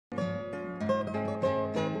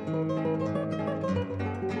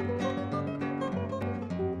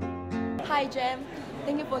Hi, Jem.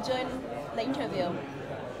 Thank you for joining the interview.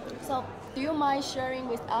 So, do you mind sharing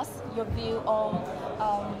with us your view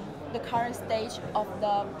on the current stage of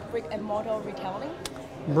the brick and mortar retailing?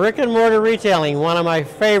 Brick and mortar retailing, one of my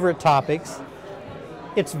favorite topics.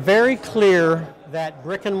 It's very clear that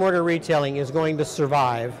brick and mortar retailing is going to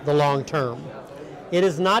survive the long term. It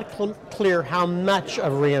is not clear how much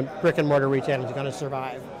of brick and mortar retailing is going to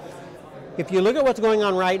survive. If you look at what's going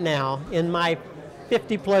on right now, in my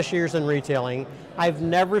 50 plus years in retailing, I've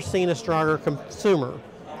never seen a stronger consumer.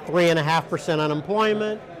 3.5%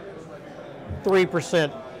 unemployment,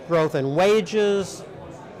 3% growth in wages,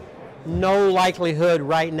 no likelihood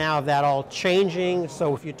right now of that all changing.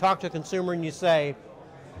 So if you talk to a consumer and you say,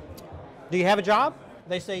 do you have a job?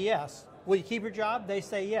 They say yes. Will you keep your job? They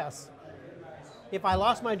say yes. If I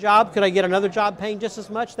lost my job, could I get another job paying just as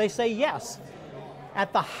much? They say yes.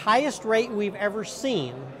 At the highest rate we've ever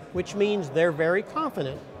seen, which means they're very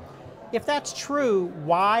confident. If that's true,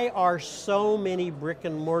 why are so many brick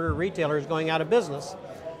and mortar retailers going out of business?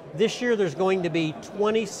 This year there's going to be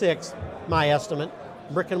 26, my estimate,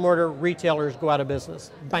 brick and mortar retailers go out of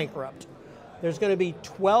business, bankrupt. There's going to be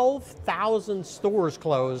 12,000 stores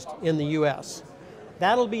closed in the US.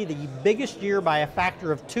 That'll be the biggest year by a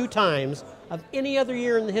factor of 2 times of any other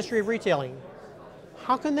year in the history of retailing.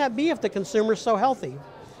 How can that be if the consumer's so healthy?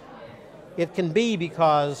 It can be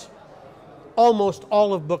because almost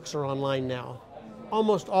all of books are online now.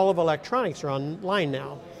 Almost all of electronics are online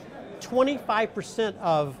now. 25%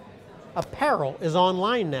 of apparel is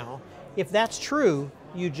online now. If that's true,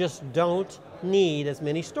 you just don't need as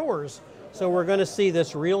many stores. So we're going to see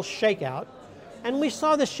this real shakeout. And we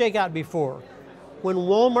saw this shakeout before. When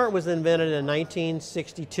Walmart was invented in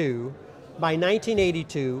 1962, by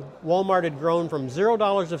 1982, Walmart had grown from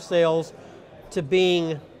 $0 of sales to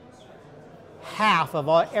being half of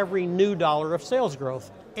every new dollar of sales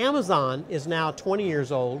growth. Amazon is now 20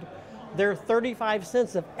 years old. They're 35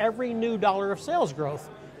 cents of every new dollar of sales growth.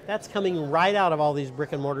 That's coming right out of all these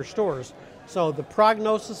brick and mortar stores. So the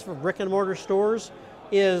prognosis for brick and mortar stores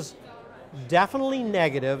is definitely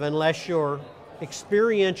negative unless you're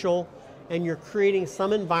experiential and you're creating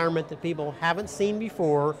some environment that people haven't seen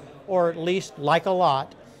before, or at least like a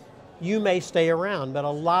lot. You may stay around, but a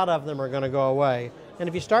lot of them are going to go away. And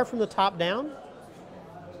if you start from the top down,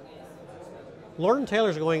 Lord &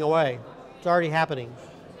 Taylor's going away. It's already happening.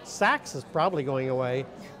 Saks is probably going away.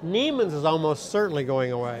 Neiman's is almost certainly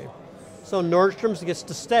going away. So Nordstrom's gets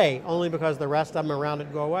to stay, only because the rest of them around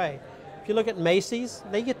it go away. If you look at Macy's,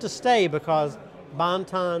 they get to stay because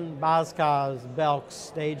Bon-Ton, Boscov's, Belk's,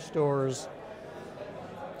 Stage Stores,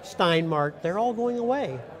 Steinmart, they're all going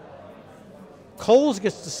away. Kohl's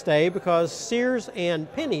gets to stay because Sears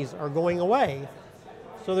and Penny's are going away.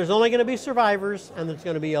 So there's only going to be survivors, and there's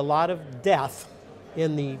going to be a lot of death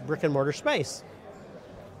in the brick and mortar space.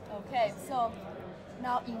 Okay, so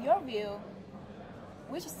now in your view,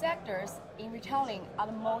 which sectors in retailing are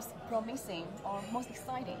the most promising or most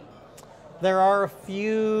exciting? There are a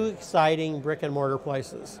few exciting brick and mortar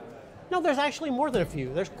places. No, there's actually more than a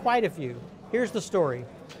few. There's quite a few. Here's the story.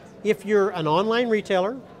 If you're an online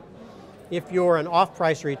retailer, if you're an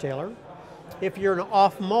off-price retailer, if you're an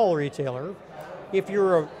off-mall retailer, if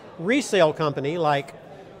you're a resale company like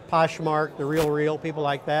Poshmark, The Real, people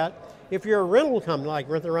like that, if you're a rental company like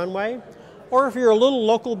Rent the Runway, or if you're a little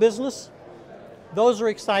local business, those are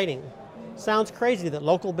exciting. Sounds crazy that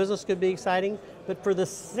local business could be exciting, but for the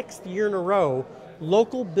 6th year in a row,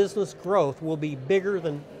 local business growth will be bigger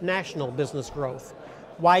than national business growth.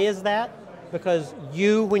 Why is that? Because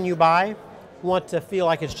you, when you buy, want to feel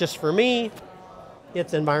like it's just for me,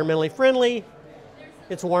 it's environmentally friendly,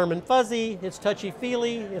 it's warm and fuzzy, it's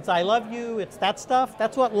touchy-feely, it's I love you, it's that stuff.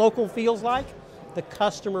 That's what local feels like. The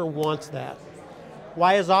customer wants that.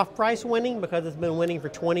 Why is off-price winning? Because it's been winning for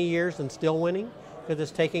 20 years and still winning, because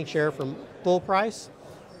it's taking share from full price.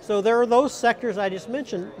 So there are those sectors I just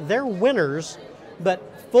mentioned, they're winners, but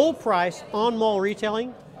full price on-mall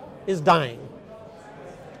retailing is dying.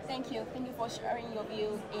 Thank you for sharing your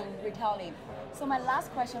view in retailing. So my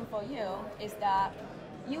last question for you is that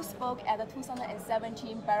you spoke at the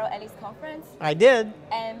 2017 Beryl conference. I did.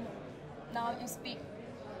 And now you speak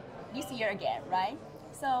this year again, right?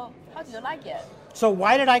 So how do you like it? So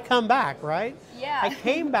why did I come back, right? Yeah. I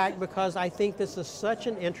came back because I think this is such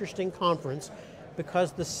an interesting conference,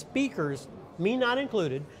 because the speakers, me not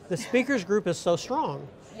included, the speakers group is so strong.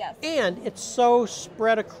 Yes. And it's so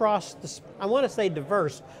spread across, I want to say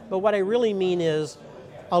diverse, but what I really mean is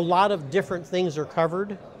a lot of different things are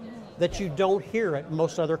covered that you don't hear at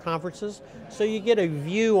most other conferences. So you get a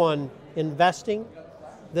view on investing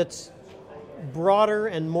that's broader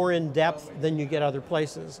and more in depth than you get other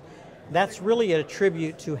places. that's really a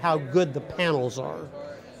tribute to how good the panels are.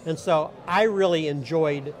 And so I really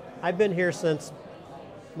enjoyed, I've been here since,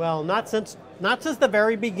 well, not since the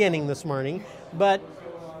very beginning this morning, but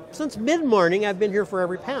since mid-morning I've been here for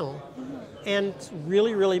every panel. And it's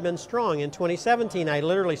really, really been strong. In 2017, I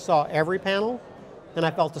literally saw every panel, and I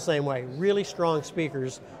felt the same way. Really strong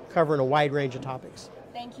speakers covering a wide range of topics.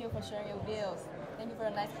 Thank you for sharing your views. Thank you for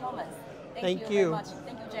your nice comments. Thank you you very much.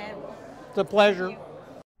 Thank you, Jan. It's a pleasure.